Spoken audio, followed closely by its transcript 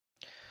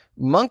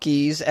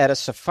Monkeys at a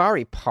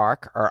safari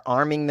park are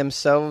arming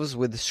themselves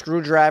with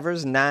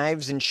screwdrivers,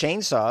 knives, and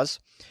chainsaws.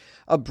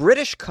 A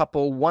British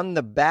couple won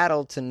the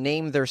battle to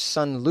name their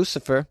son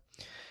Lucifer.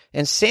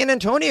 And San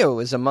Antonio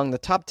is among the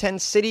top 10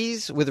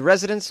 cities with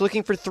residents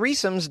looking for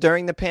threesomes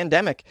during the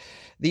pandemic.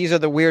 These are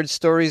the weird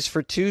stories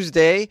for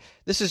Tuesday.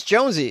 This is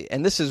Jonesy,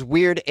 and this is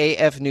Weird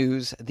AF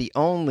News, the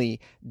only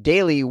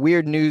daily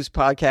weird news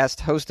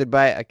podcast hosted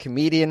by a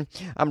comedian.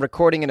 I'm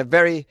recording in a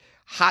very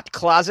hot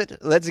closet.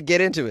 Let's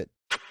get into it.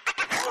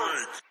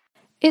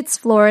 It's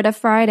Florida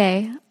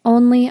Friday,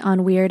 only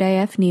on Weird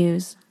AF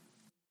News.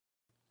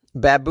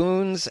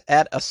 Baboons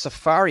at a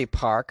safari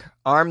park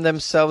arm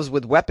themselves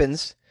with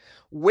weapons.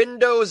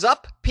 Windows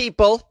up,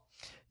 people!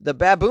 The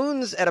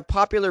baboons at a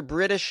popular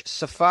British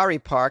safari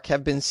park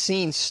have been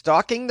seen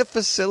stalking the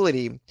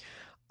facility,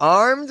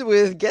 armed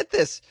with, get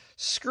this,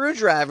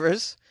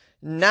 screwdrivers,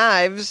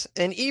 knives,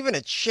 and even a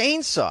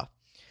chainsaw.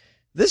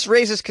 This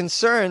raises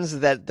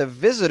concerns that the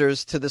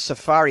visitors to the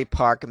safari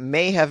park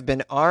may have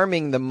been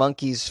arming the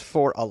monkeys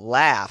for a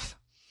laugh.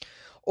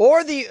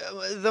 Or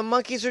the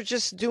monkeys are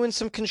just doing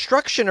some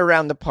construction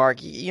around the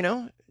park. You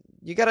know,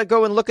 you gotta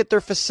go and look at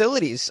their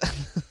facilities.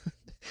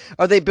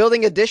 Are they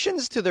building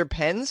additions to their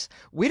pens?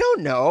 We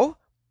don't know.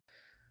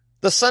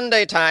 The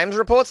Sunday Times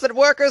reports that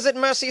workers at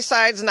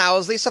Merseyside's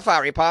Knowsley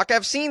Safari Park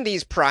have seen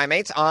these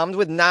primates armed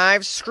with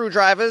knives,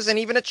 screwdrivers, and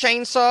even a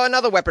chainsaw and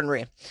other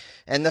weaponry.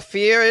 And the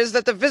fear is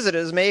that the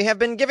visitors may have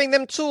been giving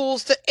them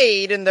tools to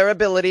aid in their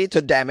ability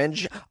to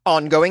damage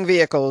ongoing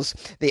vehicles.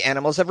 The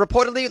animals have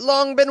reportedly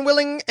long been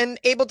willing and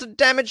able to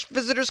damage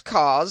visitors'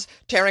 cars,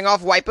 tearing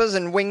off wipers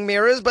and wing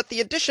mirrors, but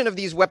the addition of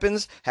these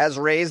weapons has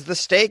raised the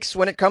stakes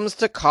when it comes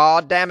to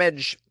car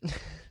damage.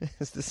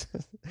 Is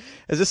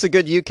this a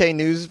good UK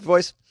news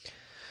voice?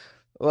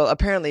 Well,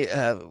 apparently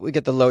we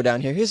get the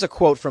lowdown here. Here's a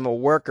quote from a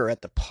worker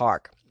at the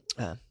park.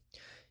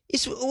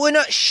 We're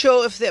not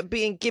sure if they're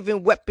being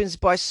given weapons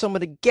by some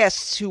of the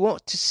guests who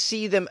want to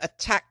see them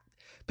attack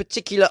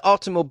particular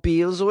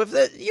automobiles, or if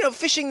they're,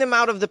 fishing them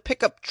out of the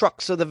pickup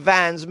trucks or the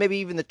vans, maybe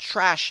even the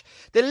trash.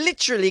 They're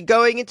literally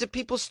going into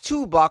people's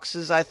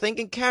toolboxes, I think,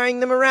 and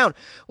carrying them around.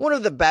 One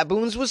of the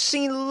baboons was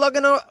seen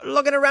lugging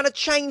around a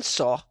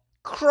chainsaw.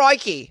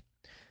 Crikey!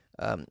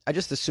 I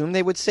just assumed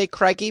they would say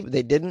crikey, but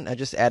they didn't. I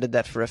just added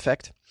that for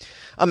effect.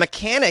 A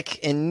mechanic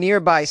in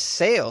nearby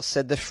Sale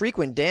said the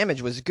frequent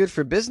damage was good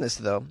for business,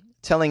 though,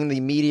 telling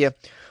the media,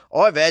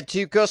 "I've had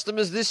 2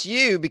 customers this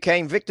year who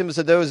became victims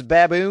of those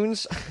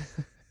baboons."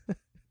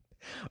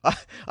 I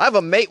have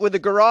a mate with a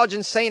garage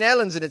in St.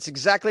 Helens, and it's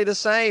exactly the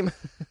same.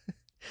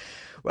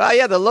 Well,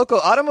 yeah, the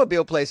local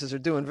automobile places are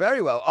doing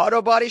very well.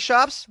 Auto body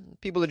shops,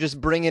 people are just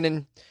bringing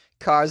in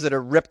cars that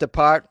are ripped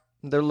apart.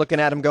 They're looking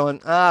at them going,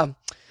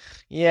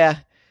 yeah,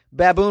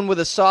 baboon with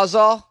a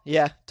sawzall?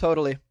 Yeah,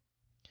 totally.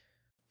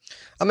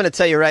 I'm going to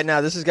tell you right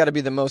now, this has got to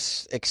be the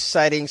most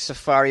exciting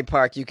safari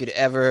park you could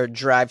ever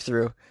drive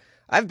through.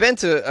 I've been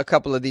to a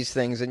couple of these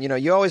things, and,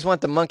 you always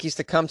want the monkeys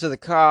to come to the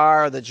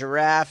car, or the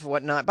giraffe,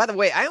 whatnot. By the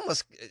way, I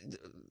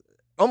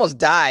almost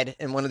died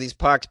in one of these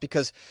parks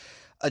because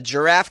a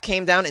giraffe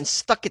came down and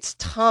stuck its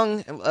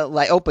tongue.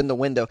 I opened the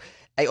window.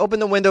 I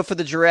opened the window for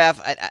the giraffe.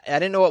 I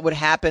didn't know what would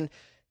happen.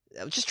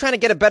 I was just trying to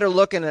get a better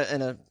look and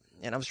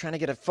I was trying to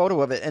get a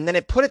photo of it, and then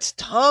it put its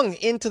tongue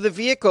into the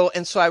vehicle,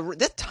 and so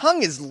that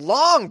tongue is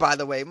long, by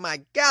the way,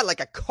 my God, like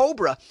a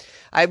cobra.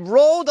 I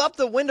rolled up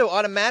the window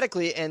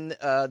automatically, and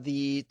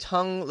the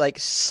tongue,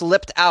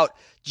 slipped out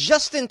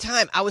just in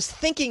time. I was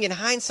thinking in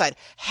hindsight,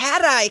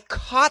 had I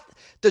caught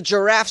the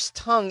giraffe's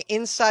tongue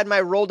inside my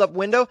rolled up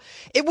window,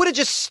 it would have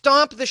just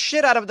stomped the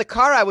shit out of the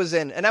car I was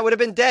in, and I would have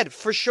been dead,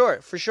 for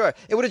sure.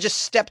 It would have just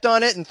stepped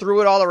on it and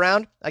threw it all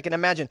around. I can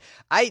imagine.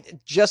 I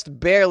just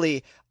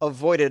barely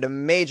avoided a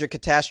major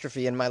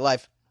catastrophe in my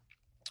life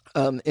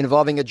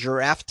involving a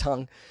giraffe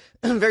tongue.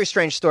 Very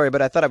strange story,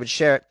 but I thought I would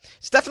share it.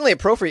 It's definitely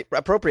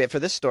appropriate for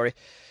this story.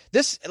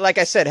 This, like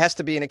I said, has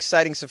to be an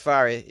exciting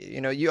safari.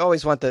 You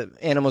always want the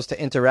animals to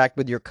interact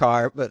with your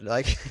car, but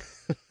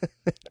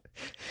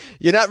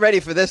you're not ready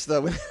for this,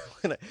 though.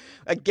 When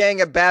a gang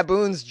of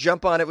baboons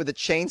jump on it with a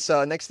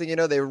chainsaw, next thing you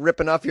know, they're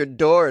ripping off your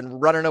door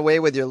and running away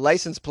with your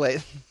license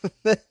plate.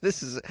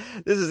 This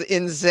is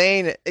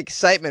insane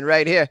excitement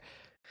right here.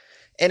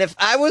 And if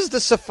I was the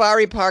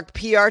safari park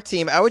PR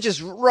team, I would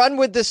just run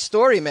with this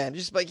story, man.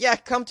 Just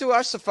come to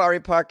our safari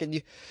park,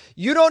 and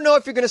you don't know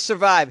if you're going to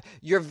survive.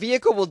 Your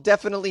vehicle will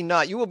definitely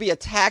not. You will be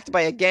attacked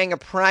by a gang of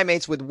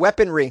primates with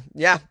weaponry.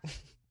 Yeah.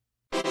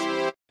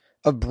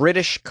 A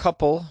British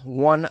couple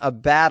won a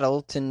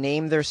battle to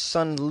name their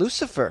son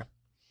Lucifer.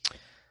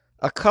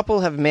 A couple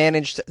have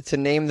managed to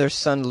name their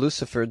son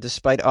Lucifer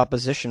despite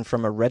opposition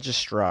from a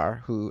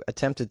registrar who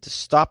attempted to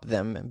stop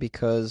them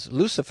because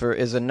Lucifer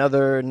is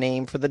another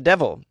name for the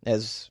devil,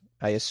 as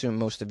I assume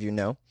most of you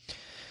know.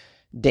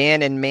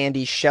 Dan and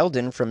Mandy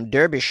Sheldon from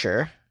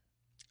Derbyshire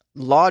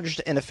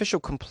lodged an official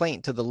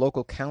complaint to the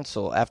local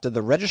council after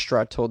the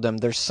registrar told them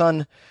their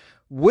son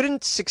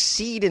wouldn't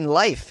succeed in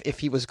life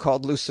if he was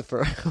called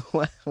Lucifer.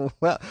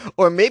 Well,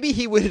 or maybe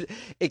he would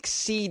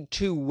exceed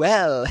too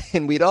well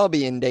and we'd all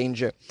be in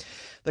danger.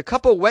 The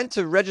couple went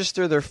to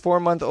register their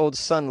 4-month-old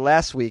son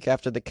last week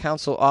after the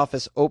council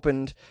office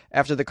opened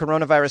after the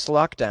coronavirus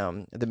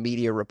lockdown, the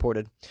media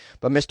reported.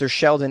 But Mr.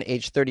 Sheldon,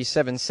 age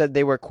 37, said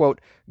they were,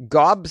 quote,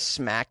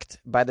 gobsmacked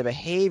by the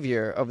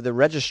behavior of the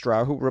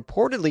registrar, who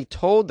reportedly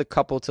told the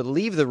couple to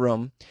leave the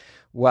room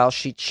while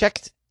she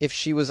checked if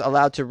she was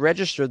allowed to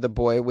register the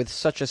boy with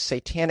such a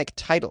satanic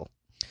title.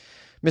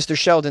 Mr.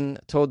 Sheldon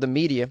told the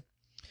media,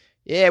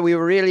 "Yeah, we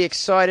were really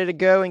excited to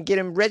go and get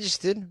him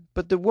registered,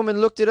 but the woman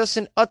looked at us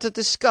in utter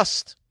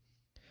disgust.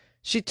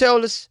 She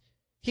told us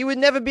he would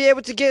never be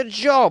able to get a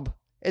job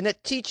and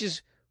that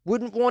teachers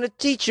wouldn't want to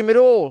teach him at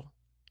all.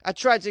 I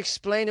tried to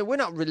explain that we're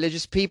not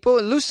religious people,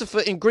 and Lucifer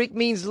in Greek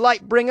means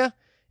light bringer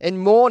and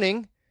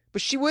morning,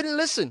 but she wouldn't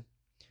listen.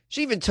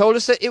 She even told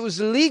us that it was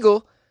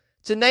illegal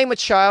to name a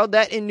child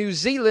that in New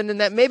Zealand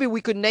and that maybe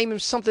we could name him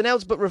something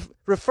else but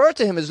refer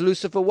to him as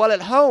Lucifer while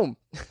at home."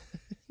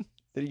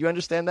 Did you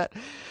understand that?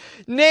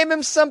 Name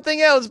him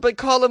something else, but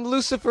call him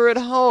Lucifer at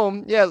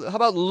home. Yeah, how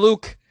about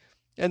Luke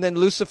and then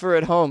Lucifer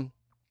at home?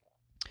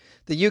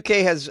 The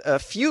UK has a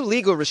few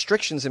legal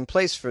restrictions in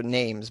place for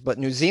names, but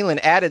New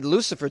Zealand added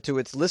Lucifer to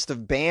its list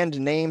of banned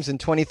names in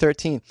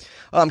 2013.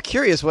 I'm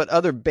curious what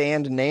other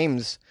banned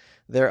names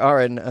there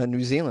are in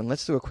New Zealand.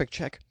 Let's do a quick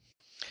check.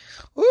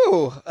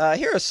 Ooh,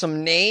 here are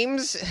some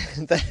names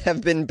that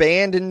have been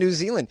banned in New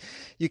Zealand.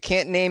 You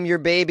can't name your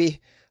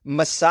baby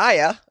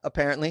Messiah,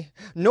 apparently,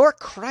 nor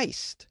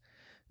Christ,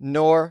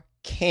 nor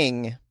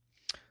King.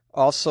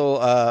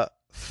 Also,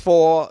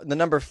 the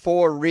number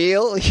 4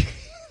 real.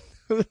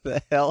 Who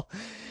the hell?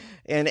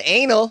 And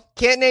anal.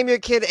 Can't name your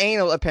kid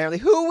Anal, apparently.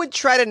 Who would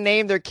try to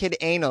name their kid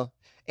Anal?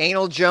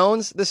 Anal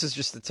Jones? This is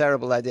just a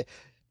terrible idea.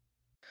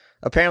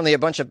 Apparently, a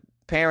bunch of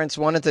parents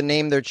wanted to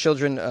name their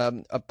children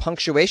a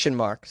punctuation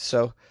mark.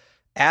 So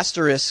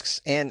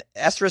asterisk and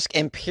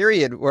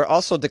period were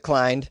also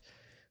declined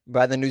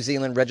by the New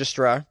Zealand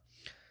registrar,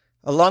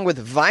 along with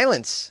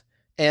violence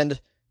and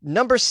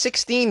number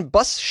 16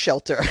 bus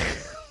shelter.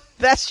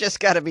 That's just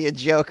got to be a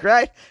joke,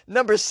 right?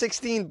 Number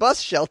 16 bus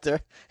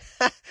shelter.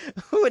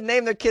 Who would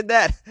name their kid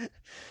that?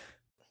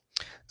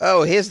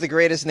 Oh, here's the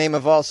greatest name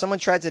of all. Someone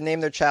tried to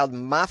name their child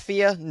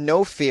Mafia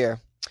No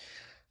Fear.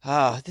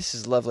 Ah, this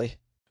is lovely.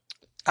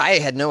 I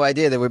had no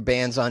idea there were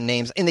bans on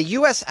names. In the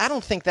U.S., I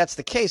don't think that's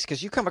the case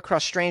because you come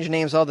across strange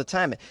names all the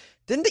time.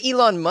 Didn't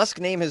Elon Musk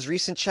name his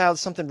recent child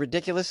something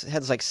ridiculous? It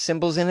had like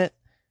symbols in it.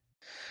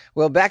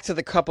 Well, back to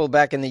the couple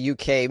back in the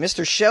UK.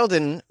 Mr.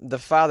 Sheldon, the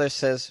father,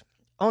 says,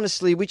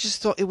 "Honestly, we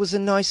just thought it was a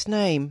nice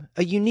name,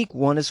 a unique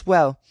one as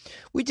well.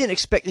 We didn't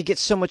expect to get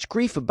so much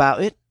grief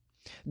about it."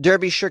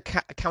 Derbyshire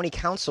County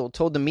Council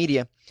told the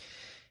media,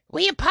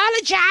 "We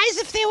apologize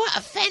if they were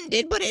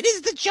offended, but it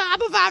is the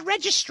job of our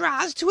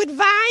registrars to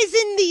advise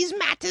in these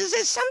matters,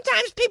 as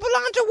sometimes people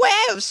aren't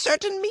aware of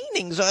certain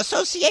meanings or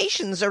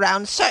associations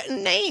around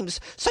certain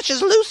names, such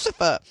as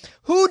Lucifer."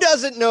 Who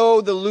doesn't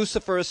know the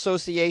Lucifer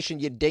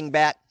Association, you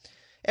dingbat?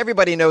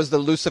 Everybody knows the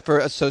Lucifer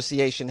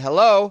Association.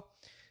 Hello?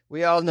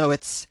 We all know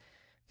it's,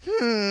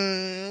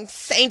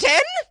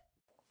 Satan?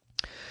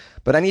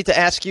 But I need to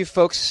ask you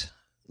folks,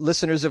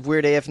 listeners of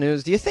Weird AF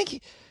News, do you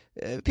think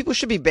people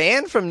should be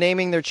banned from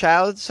naming their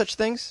child such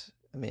things?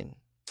 I mean,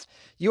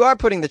 you are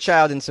putting the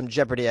child in some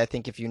jeopardy, I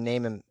think, if you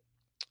name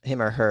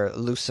him or her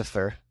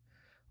Lucifer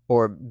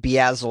or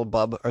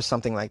Beelzebub or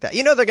something like that.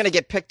 You know they're going to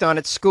get picked on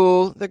at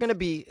school. They're going to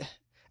be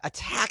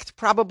attacked,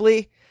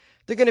 probably.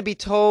 They're going to be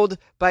told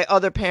by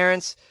other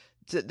parents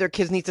their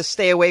kids need to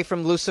stay away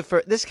from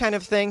Lucifer. This kind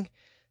of thing.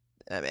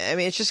 I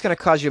mean, it's just going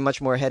to cause you much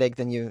more headache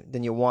than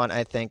you want,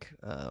 I think.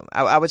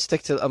 I would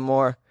stick to a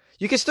more...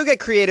 You can still get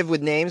creative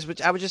with names,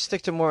 but I would just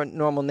stick to more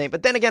normal name.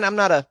 But then again, I'm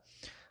not a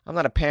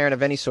parent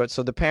of any sort.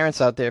 So the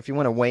parents out there, if you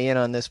want to weigh in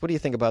on this, what do you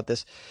think about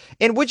this?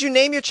 And would you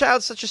name your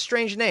child such a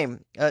strange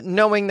name,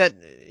 knowing that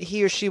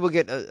he or she will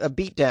get a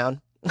beat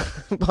down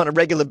on a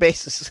regular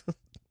basis?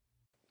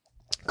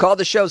 Call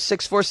the show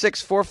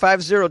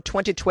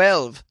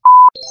 646-450-2012.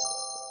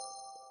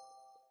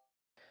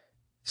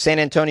 San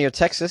Antonio,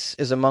 Texas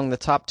is among the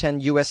top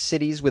 10 U.S.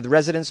 cities with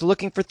residents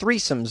looking for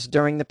threesomes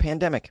during the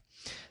pandemic.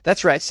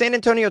 That's right, San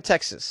Antonio,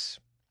 Texas.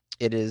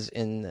 It is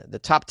in the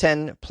top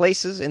 10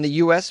 places in the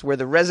U.S. where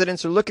the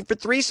residents are looking for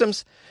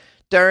threesomes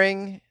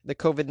during the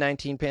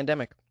COVID-19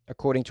 pandemic,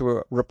 according to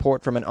a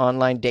report from an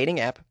online dating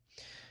app.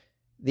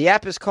 The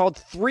app is called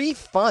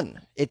 3Fun.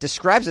 It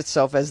describes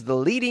itself as the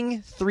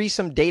leading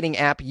threesome dating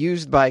app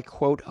used by,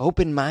 quote,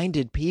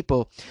 open-minded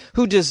people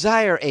who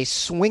desire a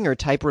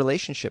swinger-type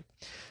relationship.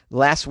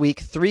 Last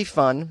week,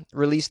 3Fun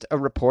released a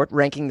report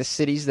ranking the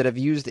cities that have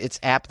used its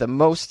app the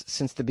most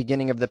since the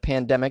beginning of the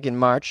pandemic in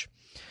March.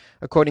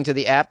 According to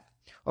the app,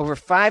 over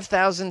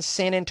 5,000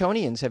 San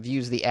Antonians have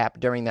used the app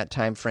during that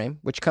time frame,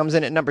 which comes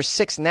in at number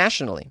 6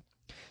 nationally.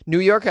 New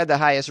York had the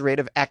highest rate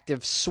of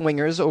active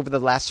swingers over the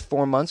last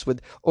 4 months with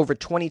over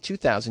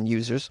 22,000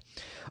 users.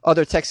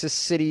 Other Texas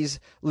cities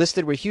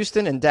listed were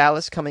Houston and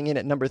Dallas, coming in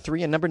at number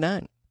 3 and number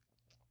 9.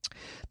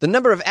 The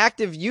number of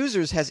active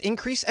users has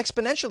increased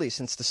exponentially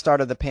since the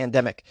start of the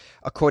pandemic,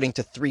 according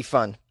to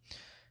 3Fun.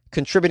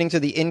 Contributing to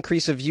the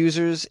increase of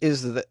users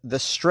is the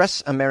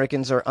stress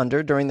Americans are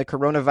under during the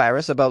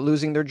coronavirus about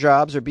losing their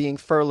jobs or being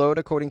furloughed,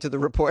 according to the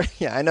report.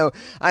 Yeah, I know.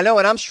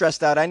 When I'm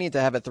stressed out, I need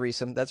to have a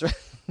threesome. That's right.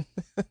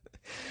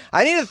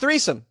 I need a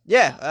threesome.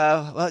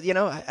 Yeah. Well,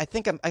 I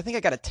think I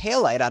got a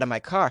taillight out of my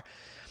car.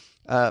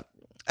 I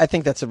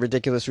think that's a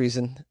ridiculous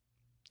reason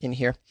in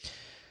here.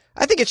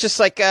 I think it's just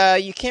like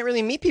you can't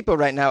really meet people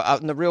right now out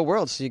in the real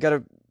world, so you got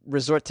to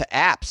resort to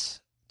apps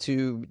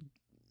to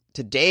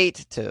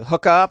date, to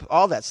hook up,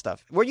 all that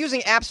stuff. We're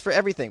using apps for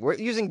everything. We're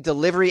using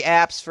delivery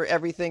apps for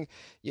everything.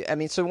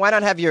 So why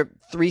not have your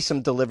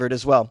threesome delivered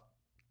as well?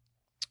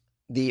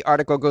 The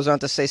article goes on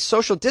to say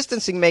social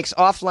distancing makes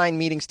offline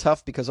meetings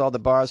tough because all the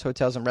bars,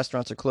 hotels, and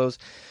restaurants are closed.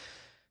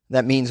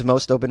 That means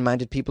most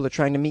open-minded people are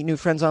trying to meet new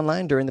friends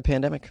online during the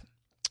pandemic.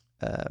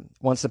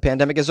 Once the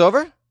pandemic is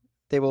over,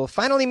 they will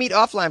finally meet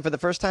offline for the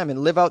first time and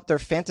live out their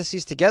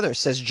fantasies together,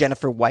 says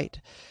Jennifer White,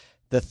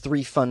 the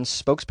 3Fun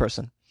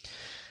spokesperson.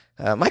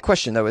 My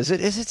question, though, is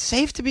it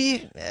safe to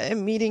be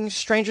meeting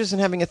strangers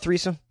and having a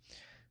threesome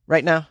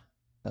right now?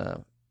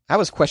 I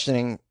was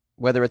questioning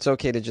whether it's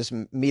okay to just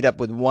meet up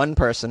with one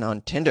person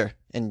on Tinder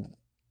and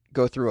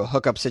go through a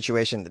hookup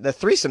situation. The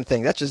threesome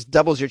thing, that just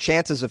doubles your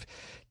chances of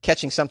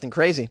catching something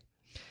crazy.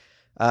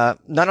 Not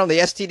only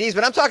STDs,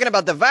 but I'm talking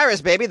about the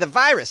virus, baby, the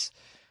virus.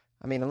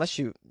 I mean,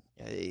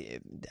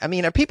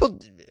 are people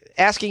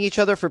asking each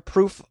other for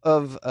proof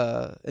of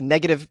a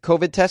negative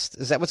COVID test?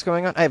 Is that what's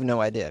going on? I have no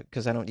idea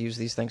because I don't use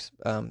these things.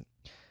 But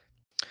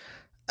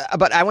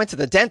I went to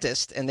the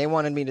dentist and they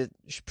wanted me to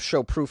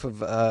show proof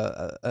of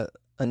a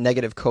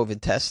negative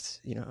COVID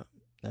test,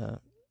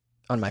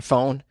 on my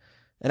phone.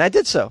 And I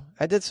did so.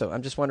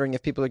 I'm just wondering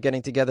if people are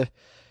getting together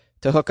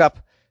to hook up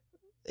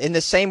in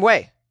the same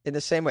way. I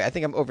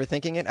think I'm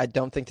overthinking it. I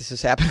don't think this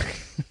is happening.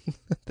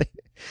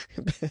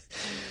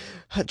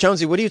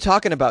 Jonesy, what are you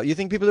talking about? You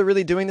think people are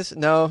really doing this?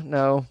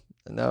 No.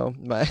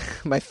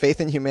 My faith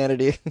in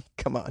humanity.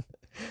 Come on.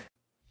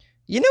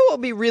 You know what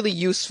would be really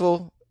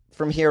useful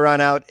from here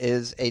on out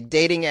is a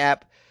dating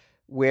app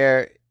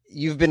where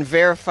you've been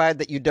verified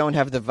that you don't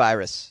have the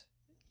virus.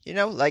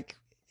 Like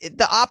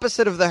the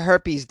opposite of the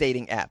herpes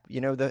dating app.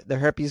 The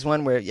herpes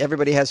one where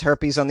everybody has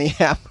herpes on the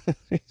app.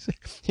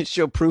 You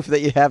show proof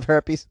that you have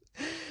herpes.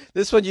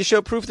 This one, you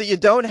show proof that you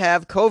don't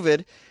have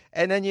COVID,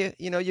 and then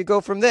you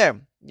go from there.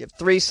 You have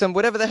threesome,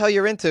 whatever the hell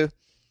you're into.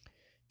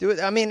 Do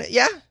it. I mean,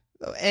 yeah.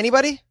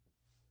 Anybody?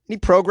 Any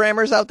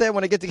programmers out there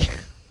want to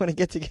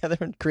get together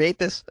and create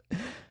this?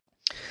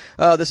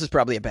 Oh, this is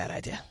probably a bad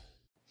idea.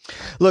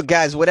 Look,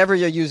 guys, whatever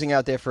you're using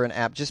out there for an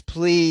app, just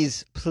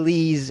please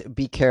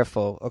be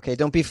careful. Okay,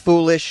 don't be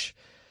foolish.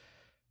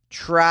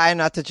 Try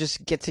not to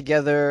just get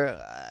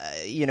together,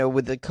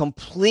 with a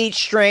complete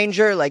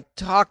stranger. Like,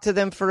 talk to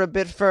them for a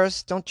bit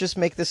first. Don't just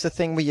make this a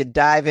thing where you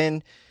dive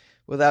in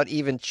without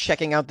even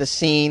checking out the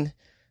scene.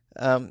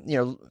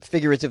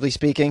 Figuratively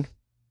speaking.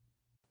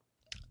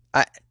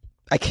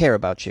 I care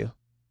about you.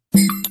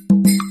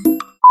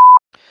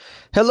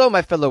 Hello,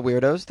 my fellow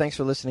weirdos. Thanks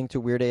for listening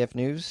to Weird AF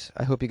News.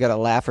 I hope you got a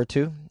laugh or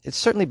two. It's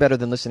certainly better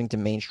than listening to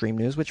mainstream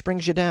news, which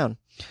brings you down.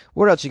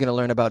 Where else are you going to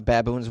learn about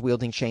baboons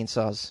wielding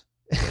chainsaws?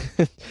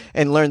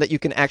 And learn that you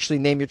can actually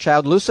name your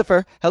child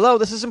Lucifer. Hello,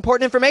 this is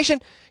important information.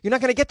 You're not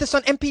going to get this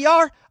on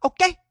NPR,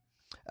 okay?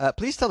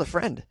 Please tell a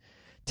friend.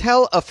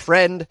 Tell a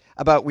friend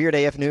about Weird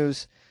AF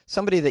News.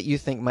 Somebody that you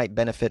think might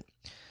benefit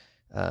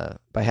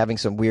by having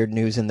some weird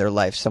news in their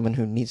life. Someone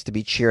who needs to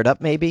be cheered up,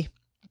 maybe.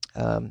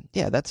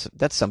 That's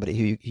somebody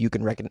who you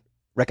can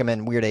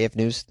recommend Weird AF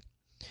News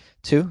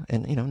to.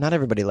 And, not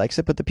everybody likes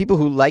it, but the people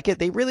who like it,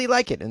 they really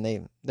like it.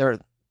 And they're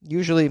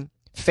usually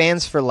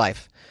fans for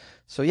life.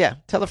 So, yeah,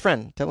 tell a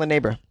friend, tell a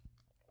neighbor,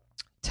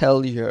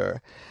 tell your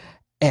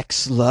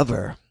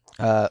ex-lover.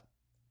 I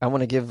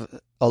want to give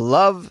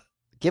love.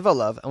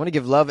 I want to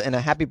give love and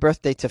a happy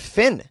birthday to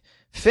Finn.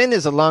 Finn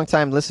is a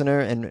longtime listener,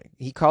 and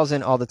he calls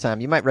in all the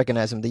time. You might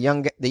recognize him, the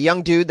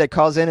young dude that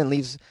calls in and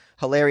leaves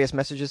hilarious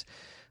messages.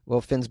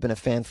 Well, Finn's been a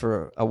fan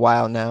for a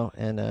while now,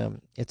 and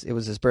it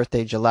was his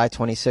birthday, July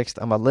 26th.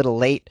 I'm a little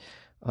late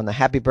on the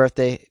happy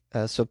birthday,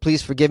 so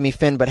please forgive me,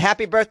 Finn. But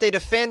happy birthday to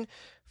Finn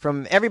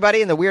from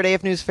everybody in the Weird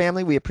AF News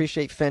family. We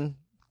appreciate Finn.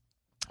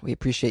 We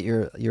appreciate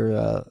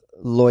your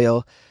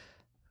loyal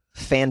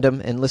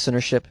fandom and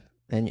listenership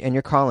and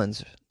your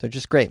call-ins. They're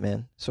just great,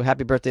 man. So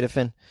happy birthday to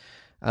Finn.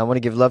 I want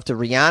to give love to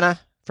Rihanna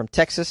from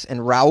Texas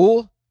and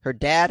Raul, her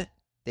dad.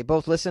 They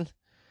both listen.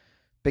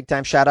 Big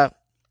time shout out.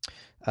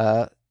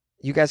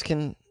 You guys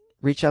can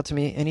reach out to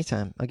me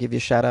anytime. I'll give you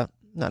a shout out.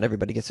 Not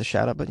everybody gets a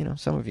shout out, but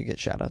some of you get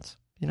shout outs.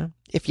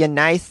 If you're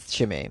nice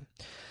to me.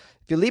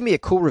 If you leave me a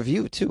cool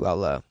review too,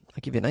 I'll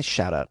give you a nice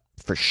shout out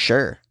for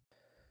sure.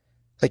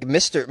 Like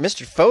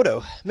Mr.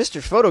 Photo.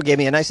 Mr. Photo gave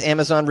me a nice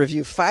Amazon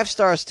review, 5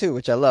 stars too,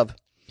 which I love.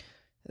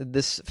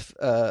 This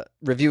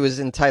review is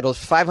entitled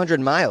 500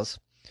 Miles.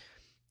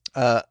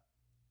 And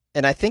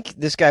I think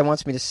this guy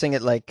wants me to sing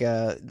it like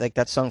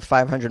that song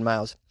 500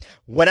 Miles.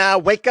 When I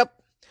wake up,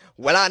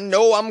 well, I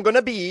know I'm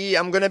gonna be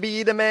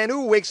the man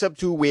who wakes up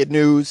to weird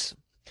news.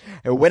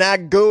 And when I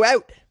go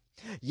out,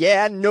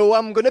 Yeah, I know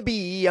I'm gonna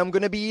be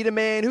the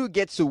man who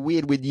gets so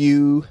weird with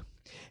you.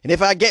 And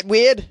if I get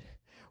weird,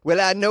 well,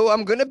 I know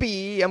I'm gonna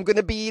be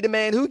the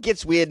man who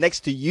gets weird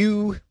next to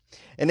you.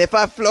 And if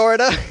I'm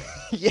Florida,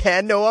 yeah,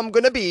 I know I'm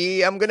gonna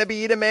be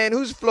the man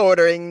who's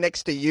Floridering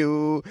next to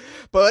you.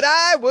 But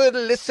I would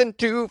listen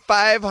to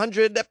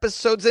 500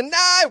 episodes and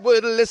I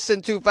would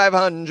listen to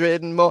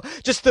 500 more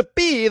just to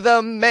be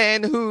the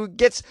man who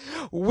gets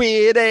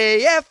weird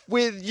AF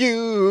with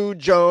you,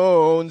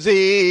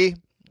 Jonesy.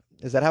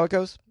 Is that how it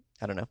goes?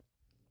 I don't know.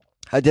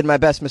 I did my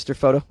best, Mr.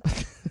 Photo.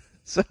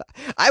 So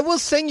I will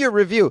sing your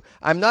review.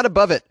 I'm not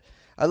above it.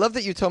 I love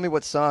that you told me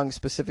what song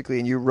specifically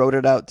and you wrote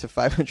it out to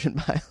 500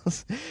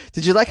 miles.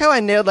 Did you like how I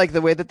nailed like the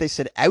way that they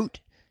said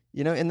out?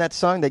 You know, in that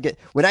song,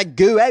 when I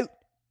go out,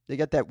 they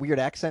got that weird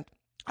accent.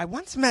 I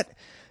once met,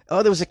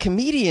 there was a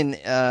comedian,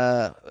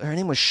 her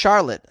name was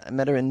Charlotte. I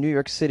met her in New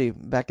York City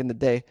back in the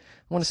day. I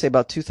want to say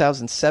about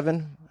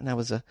 2007. And I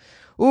was a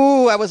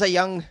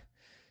young,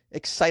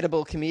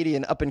 excitable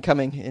comedian up and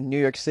coming in New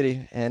York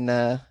City.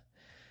 And,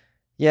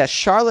 yeah,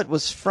 Charlotte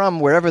was from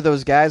wherever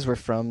those guys were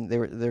from.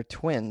 They're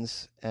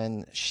twins,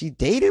 and she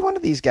dated one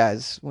of these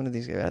guys. What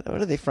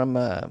are they from?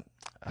 I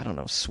don't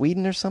know,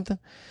 Sweden or something,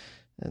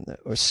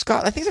 or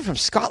Scotland. I think they're from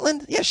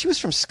Scotland. Yeah, she was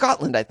from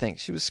Scotland. I think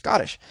she was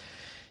Scottish.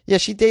 Yeah,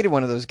 she dated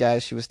one of those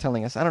guys. She was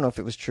telling us. I don't know if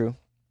it was true,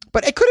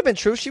 but it could have been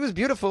true. She was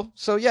beautiful.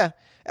 So yeah.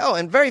 Oh,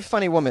 and very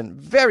funny woman.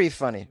 Very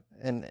funny.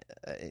 And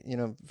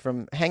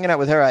from hanging out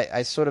with her,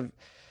 I sort of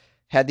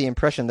had the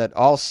impression that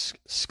all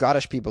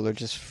Scottish people are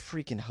just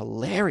freaking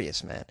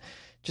hilarious, man.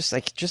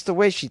 Just the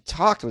way she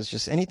talked was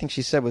just, anything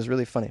she said was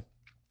really funny.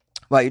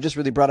 Wow, you just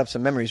really brought up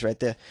some memories right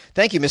there.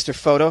 Thank you, Mr.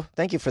 Photo.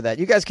 Thank you for that.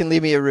 You guys can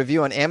leave me a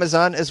review on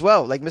Amazon as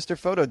well, like Mr.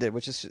 Photo did,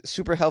 which is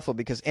super helpful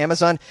because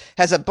Amazon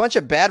has a bunch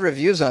of bad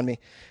reviews on me.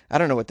 I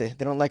don't know what they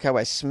don't like how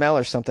I smell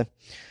or something.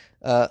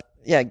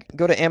 Yeah,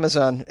 go to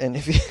Amazon, and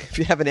if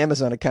you have an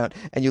Amazon account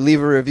and you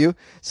leave a review,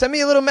 send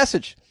me a little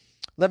message.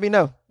 Let me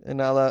know,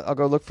 and I'll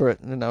go look for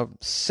it, and I'll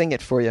sing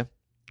it for you,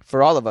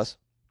 for all of us.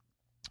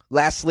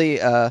 Lastly,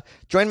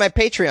 join my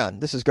Patreon.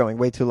 This is going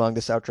way too long,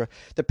 this outro.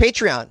 The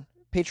Patreon,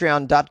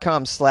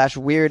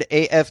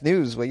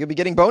 patreon.com/weirdafnews, where you'll be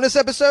getting bonus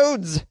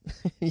episodes.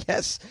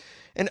 Yes,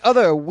 and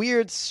other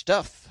weird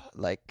stuff,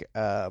 like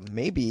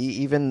maybe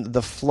even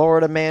the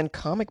Florida Man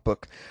comic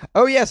book.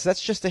 Oh, yes,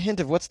 that's just a hint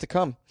of what's to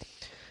come.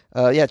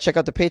 Yeah, check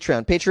out the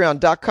Patreon.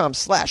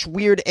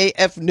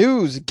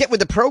 Patreon.com/weirdafnews. Get with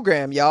the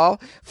program,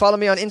 y'all. Follow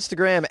me on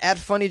Instagram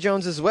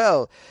 @FunnyJones as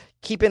well.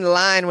 Keep in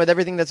line with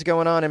everything that's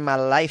going on in my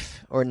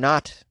life, or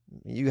not.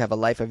 You have a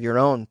life of your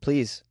own,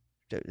 please.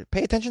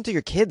 Pay attention to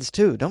your kids,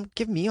 too. Don't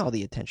give me all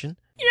the attention.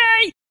 Yeah.